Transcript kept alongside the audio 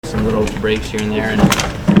some little breaks here and there, and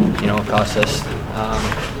it cost us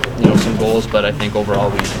some goals. But I think overall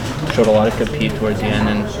we showed a lot of compete towards the end,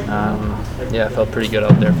 and I felt pretty good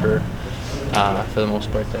out there for the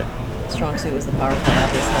most part there. Strong suit was the power play,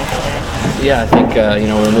 obviously. Yeah, I think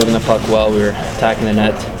we were moving the puck well. We were attacking the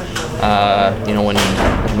net,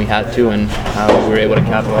 when we had to, and we were able to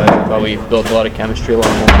capitalize. I thought we built a lot of chemistry, a lot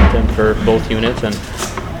of momentum for both units, and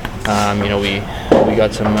we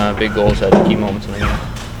got some big goals at key moments in the game.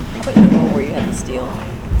 What goal where you had the steal?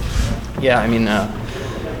 Yeah,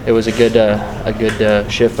 it was a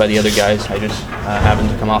good shift by the other guys. I just happened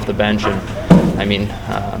to come off the bench, and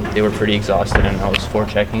they were pretty exhausted, and I was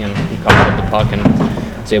forechecking, and he caught up the puck and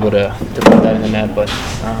was able to put that in the net. But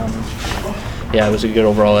it was a good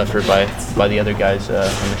overall effort by the other guys in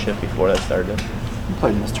the shift before that started. You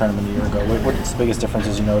played in this tournament a year ago. What's the biggest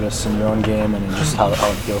differences you notice in your own game and just how it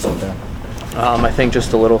feels out there? I think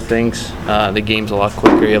just the little things. The game's a lot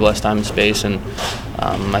quicker. You have less time and space, and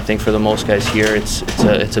I think for the most guys here,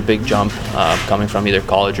 it's a big jump coming from either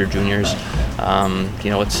college or juniors.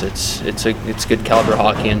 It's good caliber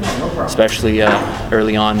hockey, and especially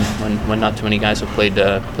early on when not too many guys have played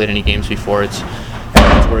any games before. It's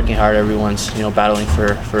working hard. Everyone's battling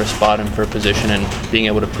for a spot and for a position and being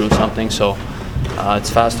able to prove something. So it's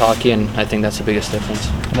fast hockey, and I think that's the biggest difference.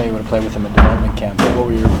 I know you would have played with him at development camp. What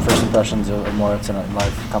were your first impressions of Moritz in a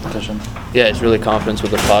live competition? Yeah, he's really confident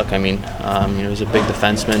with the puck. He's a big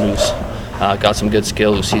defenseman who's got some good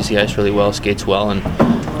skill, who sees the ice really well, skates well, and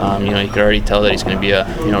you could already tell that he's going to be a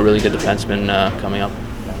really good defenseman coming up.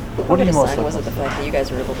 What do you most like? Was it the fact that you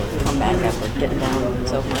guys were able to come back after getting down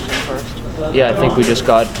so much in the first? Yeah, I think we just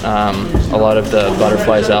got a lot of the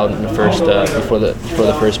butterflies out in the first before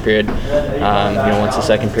the first period. Once the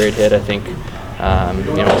second period hit, I think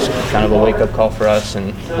it was kind of a wake-up call for us,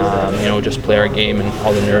 and just play our game, and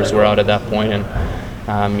all the nerves were out at that point,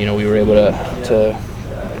 and we were able to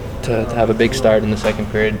have a big start in the second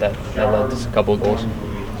period that led to a couple of goals.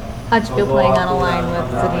 How'd you feel playing on a line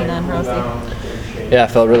with Zadina and Rosie? Yeah, I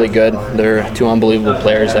felt really good. They're two unbelievable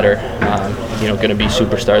players that are, going to be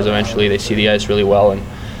superstars eventually. They see the ice really well, and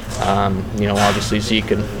obviously Zeke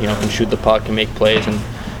can shoot the puck and make plays, and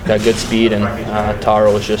got good speed. And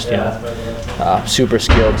Taro was just, super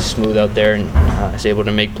skilled, smooth out there, and is able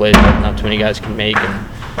to make plays that not too many guys can make. And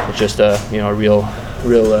it's just a real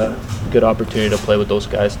good opportunity to play with those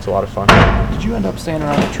guys. It's a lot of fun. Did you end up staying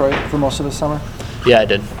around Detroit for most of the summer? Yeah, I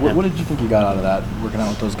did. What did you think you got out of that, working out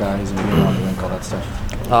with those guys and being on the rink, all that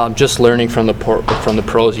stuff? Just learning from the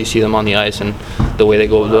pros. You see them on the ice and the way they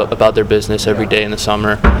go about their business every day in the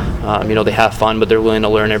summer. They have fun, but they're willing to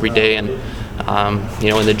learn every day. And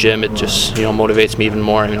in the gym, it just motivates me even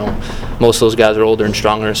more. Most of those guys are older and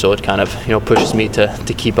stronger, so it kind of pushes me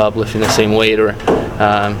to keep up lifting the same weight, or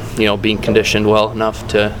being conditioned well enough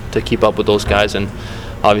to keep up with those guys. And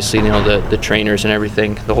obviously, the trainers and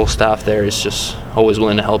everything, the whole staff there is just always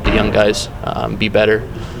willing to help the young guys be better.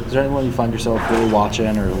 Is there anyone you find yourself really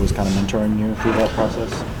watching, or who was kind of mentoring you through that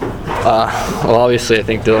process? Well, obviously, I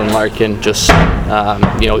think Dylan Larkin, just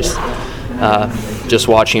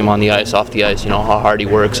watching him on the ice, off the ice, how hard he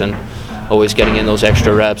works, and always getting in those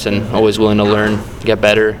extra reps, and always willing to learn, get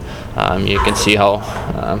better. You can see how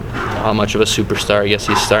much of a superstar I guess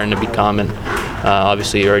he's starting to become, and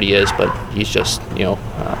obviously he already is, but he's just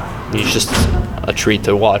a treat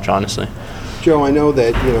to watch, honestly. Joe, I know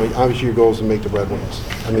that obviously your goal is to make the Red Wings.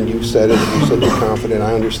 You said it, you said you're confident.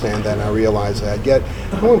 I understand that, and I realize that. Yet,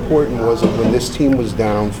 how important was it when this team was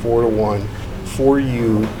down 4-1 for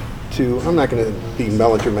you to, I'm not going to be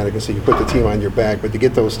melodramatic and say you put the team on your back, but to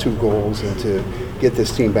get those 2 goals and to get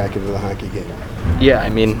this team back into the hockey game? Yeah,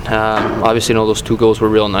 obviously, those 2 goals were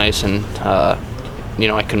real nice, and I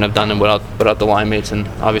couldn't have done them without the line mates, and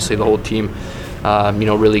obviously the whole team,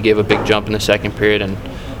 really gave a big jump in the second period, and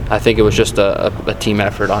I think it was just a team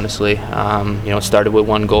effort, honestly. It started with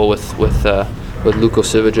 1 goal with Luko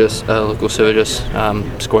Civicus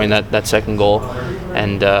scoring that second goal,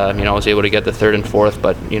 and I was able to get the third and fourth,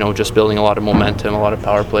 but just building a lot of momentum, a lot of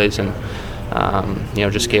power plays, and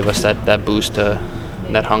just gave us that boost,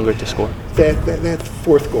 that hunger to score. That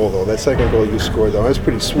fourth goal, though, that second goal you scored, though, that was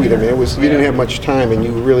pretty sweet. It was, you didn't have much time, and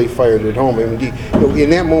you really fired it home. In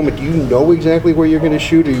that moment, do you know exactly where you're going to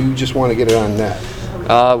shoot, or you just want to get it on net?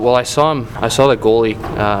 Well, I saw the goalie,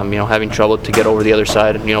 having trouble to get over the other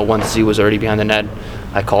side. Once Z was already behind the net,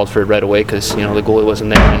 I called for it right away because the goalie wasn't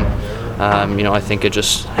there, and I think it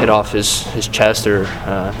just hit off his chest or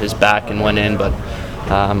his back and went in. But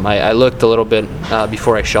I looked a little bit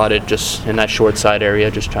before I shot it, just in that short side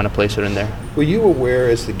area, just trying to place it in there. Were you aware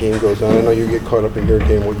as the game goes on? I know you get caught up in your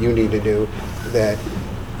game, what you need to do, that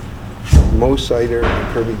Mo Sider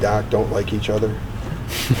and Kirby Doc don't like each other?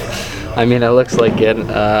 I mean, it looks like it.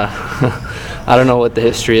 I don't know what the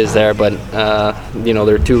history is there, but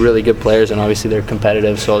they're two really good players, and obviously they're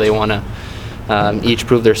competitive, so they want to each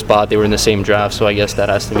prove their spot. They were in the same draft, so I guess that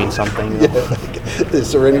has to mean something. Yeah.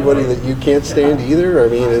 Is there anybody that you can't stand either? I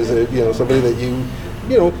mean, is it somebody that you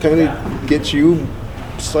kind of gets you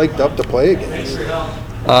psyched up to play against?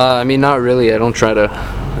 I mean, not really. I don't try to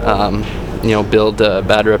build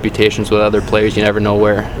bad reputations with other players. You never know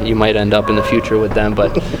where you might end up in the future with them.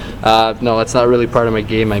 But no, it's not really part of my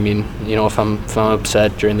game. I mean, if I'm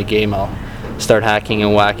upset during the game, I'll start hacking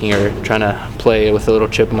and whacking or trying to play with a little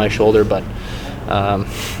chip on my shoulder. But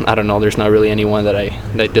I don't know. There's not really anyone that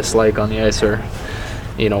I dislike on the ice or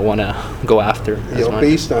want to go after.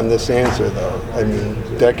 Based on this answer, though, I mean,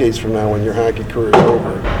 decades from now, when your hockey career is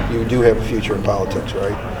over, you do have a future in politics,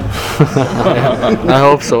 right? I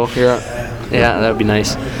hope so. Yeah, that'd be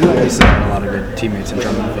nice. You obviously have a lot of good teammates in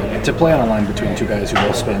Drummondville. To play on a line between two guys who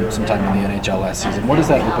both spent some time in the NHL last season, what does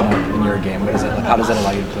that open up in your game? What is it like? How does that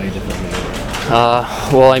allow you to play differently?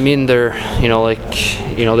 Well, I mean, they're they're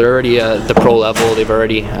already at the pro level. They've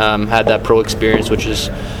already had that pro experience, which is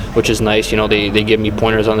nice. They give me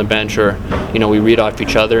pointers on the bench, or we read off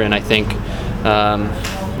each other, and I think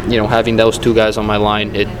having those two guys on my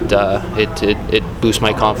line, it boosts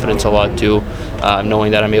my confidence a lot too,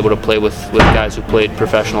 knowing that I'm able to play with guys who played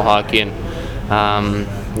professional hockey, and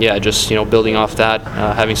just building off that,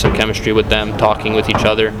 having some chemistry with them, talking with each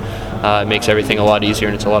other, it makes everything a lot easier,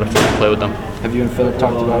 and it's a lot of fun to play with them. Have you and Philip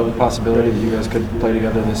talked about the possibility that you guys could play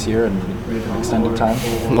together this year and extended time?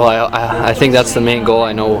 Well, I think that's the main goal.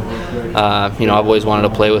 I know, I've always wanted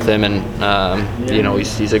to play with him, and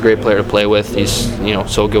he's a great player to play with. He's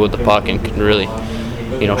so good with the puck and can really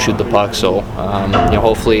shoot the puck. So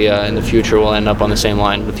hopefully in the future we'll end up on the same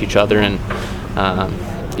line with each other and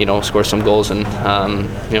score some goals and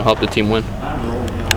help the team win.